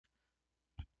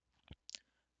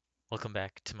Welcome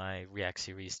back to my React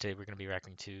series. Today we're going to be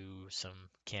reacting to some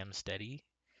Cam Steady,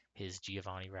 his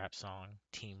Giovanni rap song,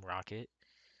 Team Rocket.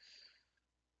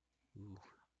 Ooh,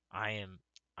 I am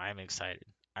I am excited.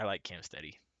 I like Cam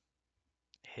Steady.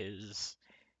 His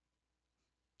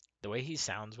the way he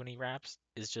sounds when he raps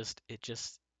is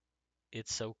it's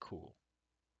so cool.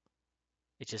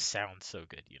 It just sounds so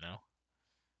good, you know?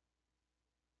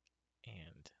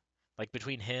 And like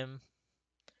between him,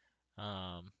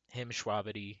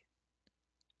 Schwabity,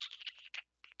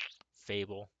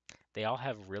 Fable, they all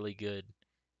have really good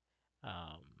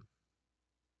um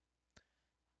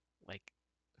like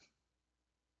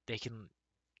they can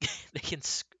they can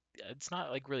it's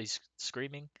not like really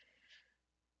screaming,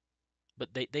 but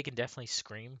they can definitely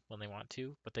scream when they want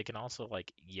to, but they can also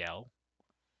like yell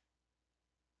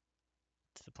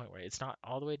to the point where it's not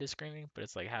all the way to screaming, but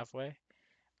it's like halfway.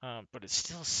 But it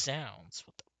still sounds,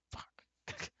 what the fuck?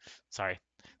 Sorry,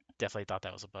 definitely thought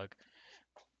that was a bug.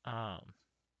 Um,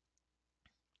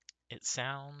 it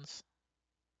sounds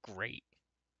great.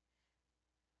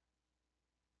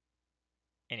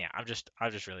 And yeah, I'm just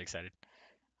really excited.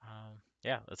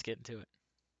 Yeah, let's get into it.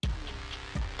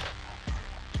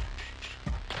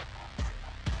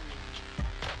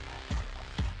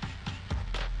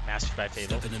 Mastered by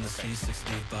Fable. Stepping in the scene 6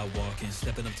 deep, I walk in.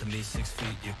 Stepping up to me 6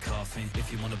 feet, you're coughing. If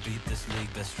you wanna beat this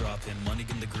league, best drop in. Money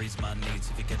in degrees, my needs.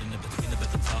 If you're getting in between the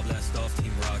at the top, last off,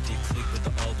 Team Rocky. Click with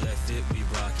the all black fit, we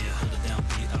rock it. Hold it down,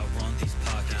 beat, I run these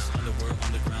pockets. Underworld,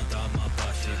 underground, dog my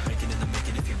boss shit. Making in the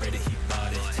making, if you're ready, he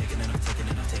bought it. Taking it, I'm taking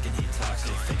it, I'm taking heat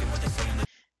toxic. Faking what they saying.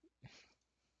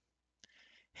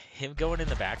 Him going in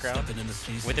the background with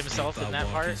himself in that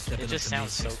part, it just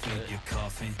sounds so good. You're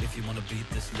coughing. If you wanna beat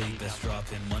this league, best drop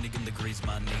in. Money in degrees,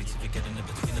 my needs. If you're getting in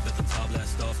between the at the top,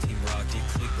 last off, Team Rocky.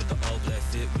 Click with the all black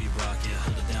fit, we rock it.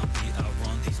 Hold it down, beat, I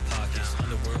run these pockets.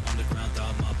 Underworld, underground,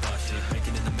 dog my boss shit.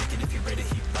 Making in the making, if you're ready,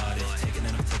 he bought it. Taking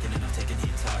it, I'm taking it, I'm taking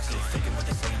heat toxic. Faking what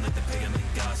they saying like the pig and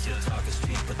gossip. Talk is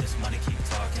cheap, but this money keep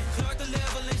talking. Clock the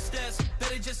level and stats.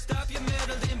 Better just stop your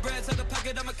meddling. Brad's out the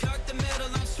pocket, I'ma cock the metal.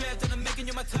 I'm strapped and I'm making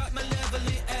you my top, my level.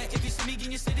 If you see me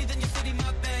in your city, then your city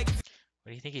my bag. What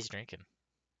do you think he's drinking?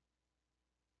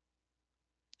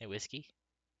 A whiskey?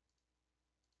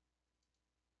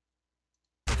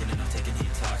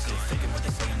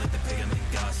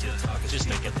 Just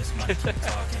thinking.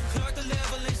 Clock the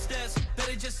level and stats.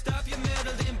 Better just stop your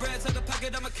meddling. Brad's out the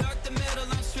pocket, I'ma cock the metal.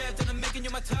 I'm strapped and I'm making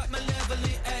you my top, my level.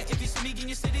 If you see me in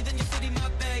your city, then your city my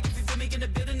bag. If you feel me in the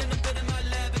building, then I'm building my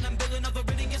lab. And I'm building over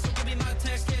reading it, so give me my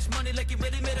tax. Cash money like you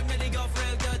ready, made a ready off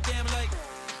rail. Goddamn, like.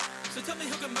 So tell me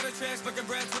who can murder tracks, fucking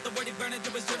Brad's with the word he burning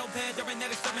through his journal pad. During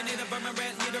that exterminator, vermin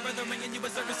rat, leader of the ring, and you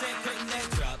a service at curtain that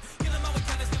drop. Kill him out with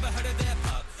kindness, never heard of that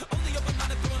pop. Only open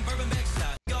minded, throwing bourbon back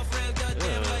shot. Off rail,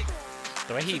 goddamn, like.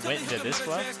 The way he went into this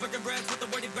club, Morgan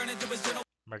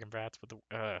Brats with the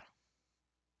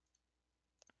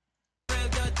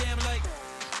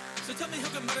So tell me who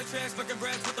can murder tracks, fucking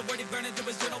Brad's with the word he burning through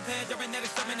his journal pad. During that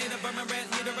exterminator, vermin rat,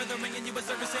 leader of the ring, and you a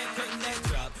service at curtain that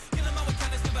drop. Kill him out with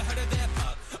kindness, never heard of that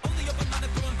pop. Only open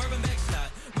minded, throwing bourbon back shot.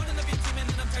 Running up your team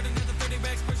and then I'm turning into 30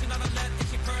 racks, pushing on a lap and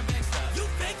she burn back stop. You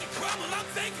fake it crumble, I'm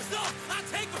fake it soft. I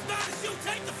take the finest, you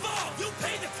take the fall. You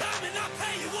pay the time and I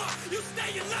pay you off. You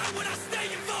stay in line when I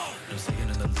stay involved. I'm staying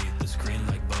in the lead, the screen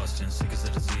like Boston. Sick as a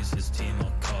disease, his team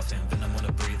all coughing. Venom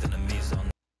wanna breathe in the on.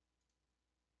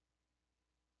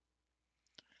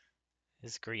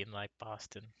 His green like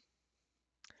Boston.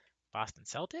 Boston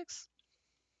Celtics?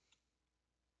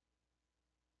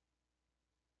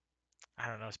 I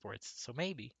don't know sports, so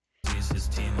maybe. His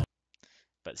team.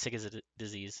 But sick as a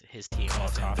disease, his team all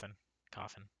coughing.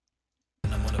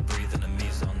 And I wanna breathe in the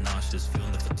on nauseous,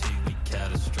 feeling the fatigue, we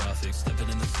catastrophic. Stepping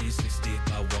in the sea 6 deep,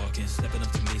 I walk in. Stepping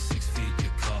up to me 6 feet,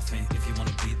 you're coughing. If you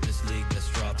wanna beat this league, let's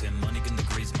drop in. Money in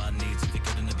degrees, my needs. If you're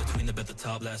getting in between the at the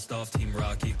top, last off, Team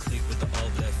Rocky. Click with the all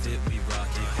black fit, we rock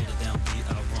it. Hold it down, beat,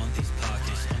 I run these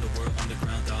pockets. Underworld,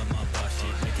 underground, dog my boss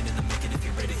shit. Making in the making, if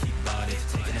you're ready, he bought it.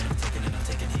 Taking it, I'm taking it, I'm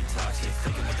taking heat toxic.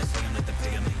 Faking what they saying like the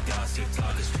pig and gossip.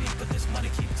 Talk is cheap, but this money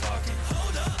keep talking.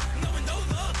 Hold up, knowing no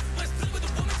love. When I split with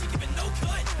a woman, she giving no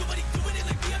cut. Nobody doing it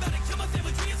like me, I'm about to kill my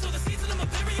family tree. So the seeds of my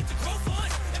bury it to grow fun.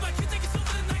 If I can't take it so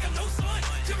then I got no son.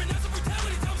 Curing out some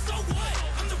brutality, tell them so what?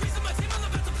 I'm the reason my team all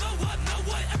about to blow up. Now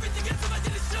what? Everything else if I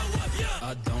didn't show up, yeah.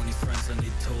 I don't need friends, I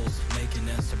need tools. Making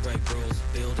ends to break rules.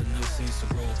 Build a new scenes to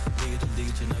roll. Lead a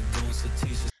legion of goons to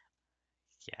teach us.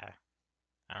 Yeah.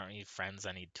 I don't need friends,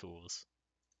 I need tools.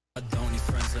 I don't need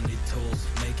friends, I need tools.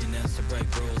 Making ends to break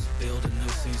rules. Build a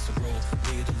new scenes to roll.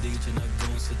 Lead a legion of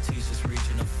goons to teach us.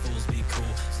 Region of fools, be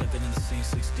cool. Stepping in the scene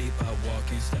 6 deep, I walk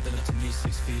in. Stepping up to me 6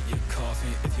 feet, you're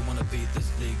coughing. If you wanna beat this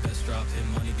league, best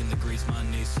dropping. Money in the grease, my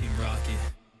knees seem rocky.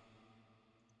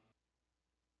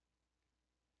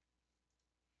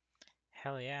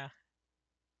 Hell yeah.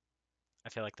 I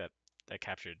feel like that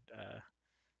captured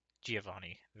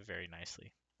Giovanni very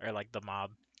nicely. Or like the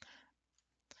mob,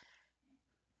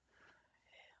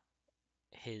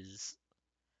 his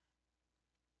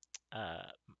uh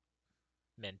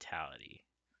mentality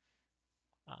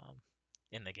um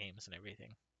in the games and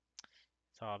everything.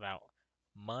 It's all about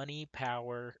money,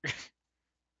 power,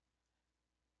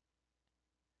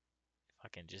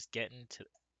 fucking just getting to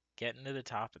the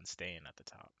top and staying at the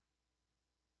top.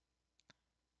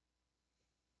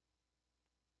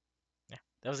 Yeah,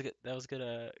 that was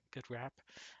good rap.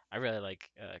 I really like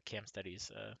Cam Study's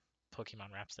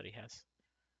Pokemon rap that he has.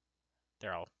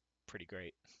 They're all pretty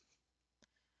great.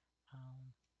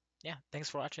 Um, yeah, thanks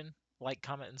for watching. Like,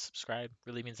 comment, and subscribe.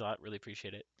 Really means a lot. Really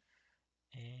appreciate it.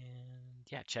 And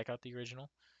yeah, check out the original.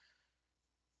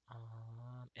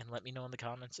 And let me know in the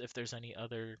comments if there's any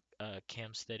other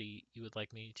Cam Steady you would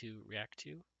like me to react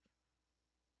to.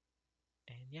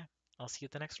 And yeah, I'll see you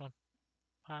at the next one.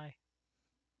 Bye.